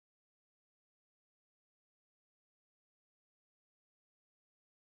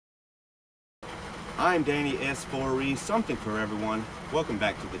I'm Danny S4E, something for everyone. Welcome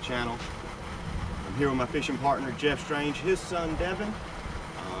back to the channel. I'm here with my fishing partner Jeff Strange, his son Devin.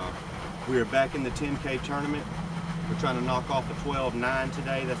 We are back in the 10K tournament. We're trying to knock off a 12.9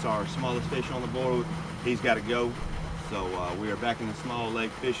 today. That's our smallest fish on the board. He's got to go. So we are back in the small lake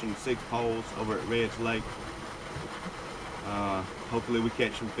fishing 6 poles over at Red's Lake. Hopefully we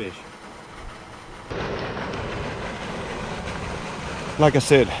catch some fish. Like I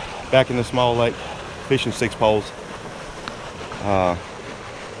said, back in the small lake fishing 6 poles.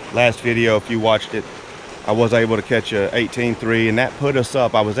 Last video, if you watched it, I was able to catch a 18.3, and that put us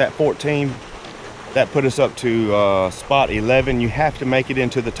up. I was at 14. That put us up to spot 11. You have to make it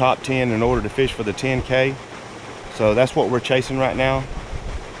into the top 10 in order to fish for the 10K. So that's what we're chasing right now.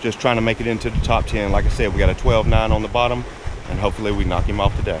 Just trying to make it into the top 10. Like I said, we got a 12.9 on the bottom, and hopefully we knock him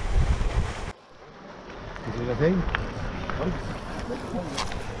off today.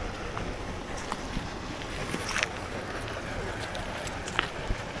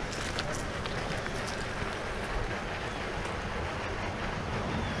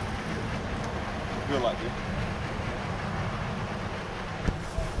 Feel like it.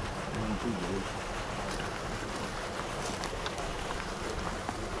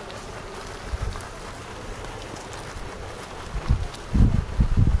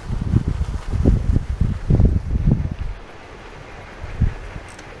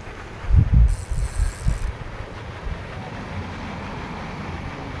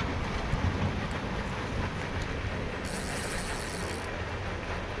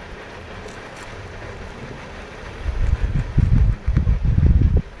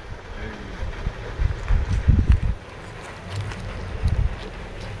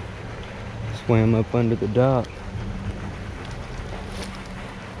 Swam up under the dock.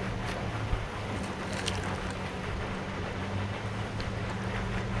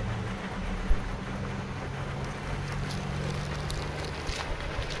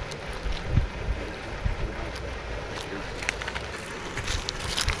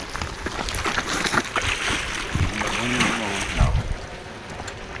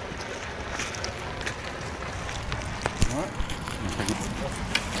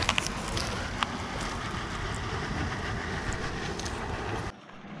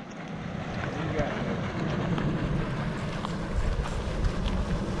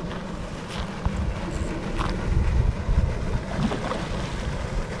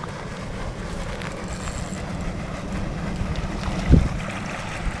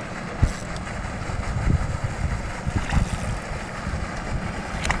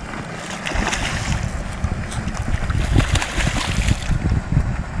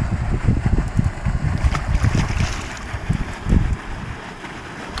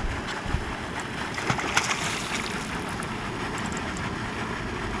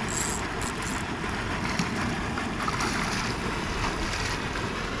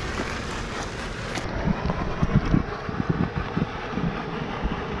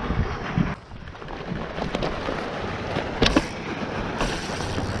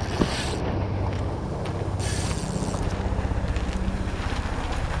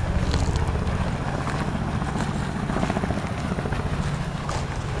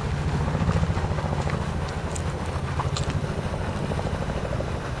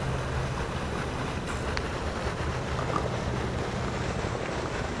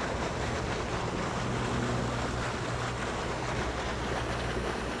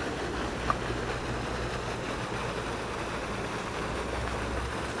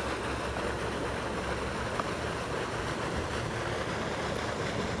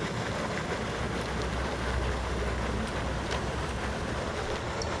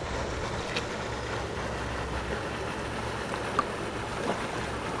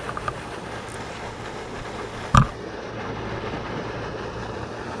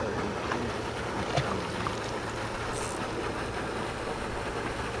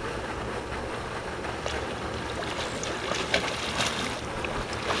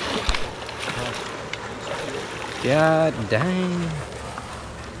 God dang.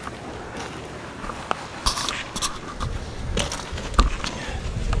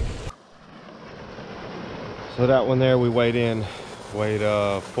 So that one there, we weighed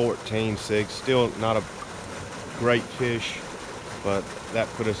 14.6. Still not a great fish, but that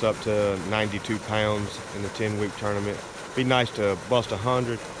put us up to 92 pounds in the 10-week tournament. Be nice to bust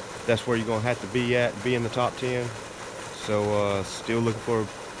 100. That's where you're gonna have to be at, be in the top 10. So still looking for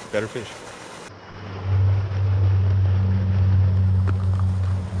better fish.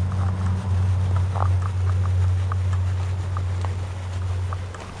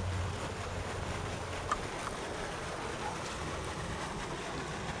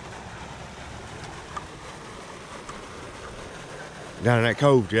 Down in that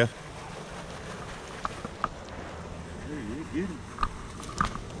cove, Jeff.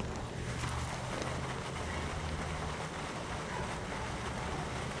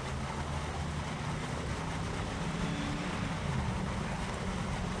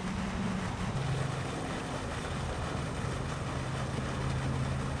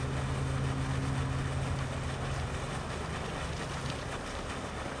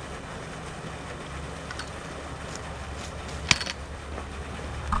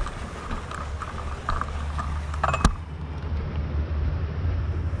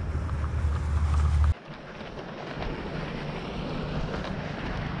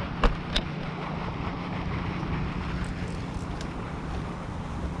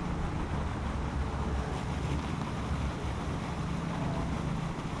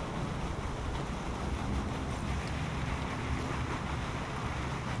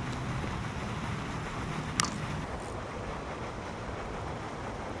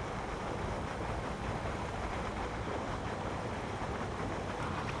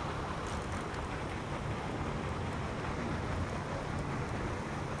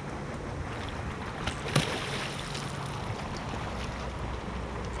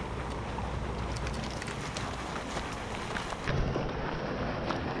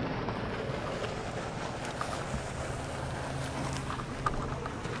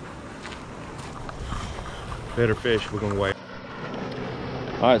 Better fish, we're gonna wait.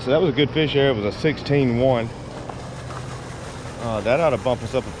 All right, so that was a good fish there. It was a 16-1. That ought to bump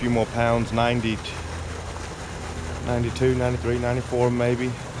us up a few more pounds, 90, 92, 93, 94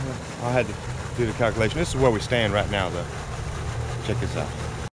 maybe. I had to do the calculation. This is where we stand right now though. Check this out.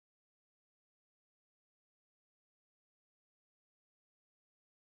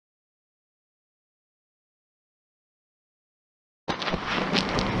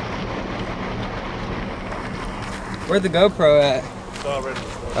 Where'd the GoPro at? It's already.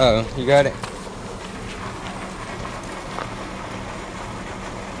 Oh, you got it?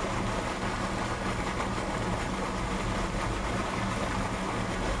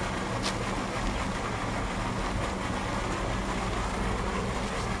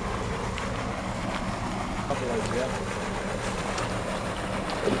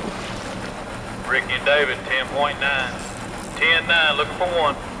 Ricky and David, 10.9. 10.9, looking for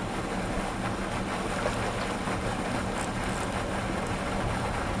one.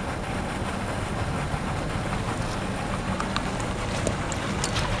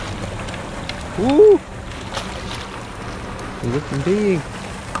 Woo! You're looking big.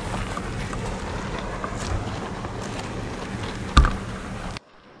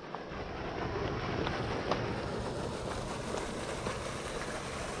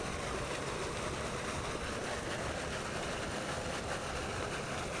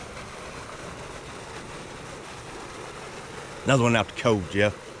 Another one out the cove,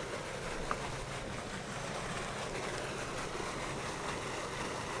 Jeff.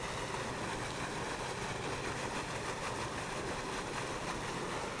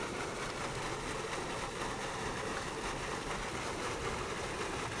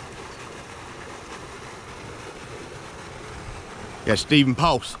 Yeah, Stephen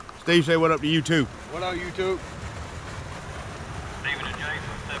Post. Steve, say what up to you too. What up, YouTube? Stephen and Jason,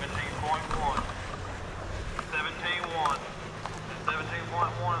 17.1. 17.1.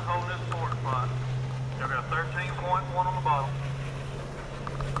 17.1 is holding this sword spot. Y'all got a 13.1 on the bottom.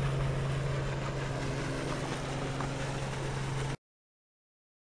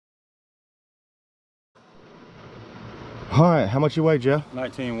 All right, how much you weigh, Jeff?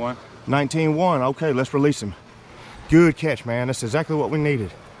 19.1. 19-1. Okay, let's release him. Good catch, man. That's exactly what we needed.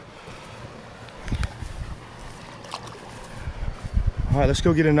 All right, let's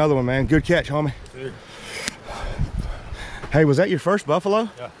go get another one, man. Good catch, homie. Dude. Hey, was that your first buffalo?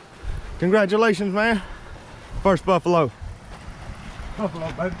 Yeah. Congratulations, man. First buffalo.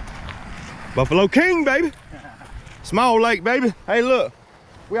 Buffalo, baby. Buffalo King, baby. Small lake, baby. Hey, look.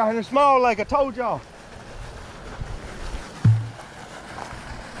 We out in the small lake, I told y'all.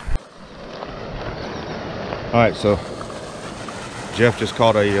 All right, so Jeff just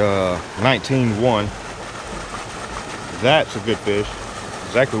caught a 19-1. That's a good fish.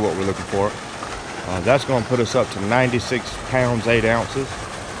 Exactly what we're looking for. That's going to put us up to 96 pounds, 8 ounces.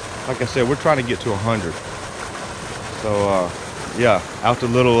 Like I said, we're trying to get to 100. So, yeah, out to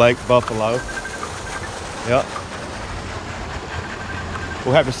Little Lake, Buffalo. Yep.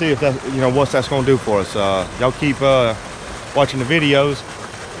 We'll have to see if that, what that's going to do for us. Y'all keep watching the videos,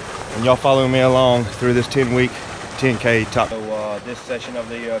 and y'all following me along through this 10-week 10K top. So this session of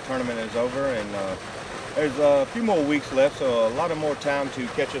the tournament is over, and there's a few more weeks left, so a lot of more time to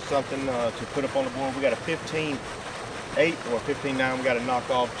catch us something to put up on the board. We got a 15 8 or 15.9 we got to knock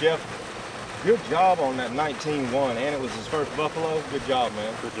off. Jeff, good job on that 19.1, and it was his first buffalo. Good job,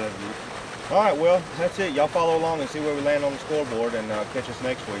 man. Good job, man. All right, well, that's it. Y'all follow along and see where we land on the scoreboard, and catch us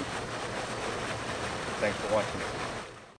next week. Thanks for watching.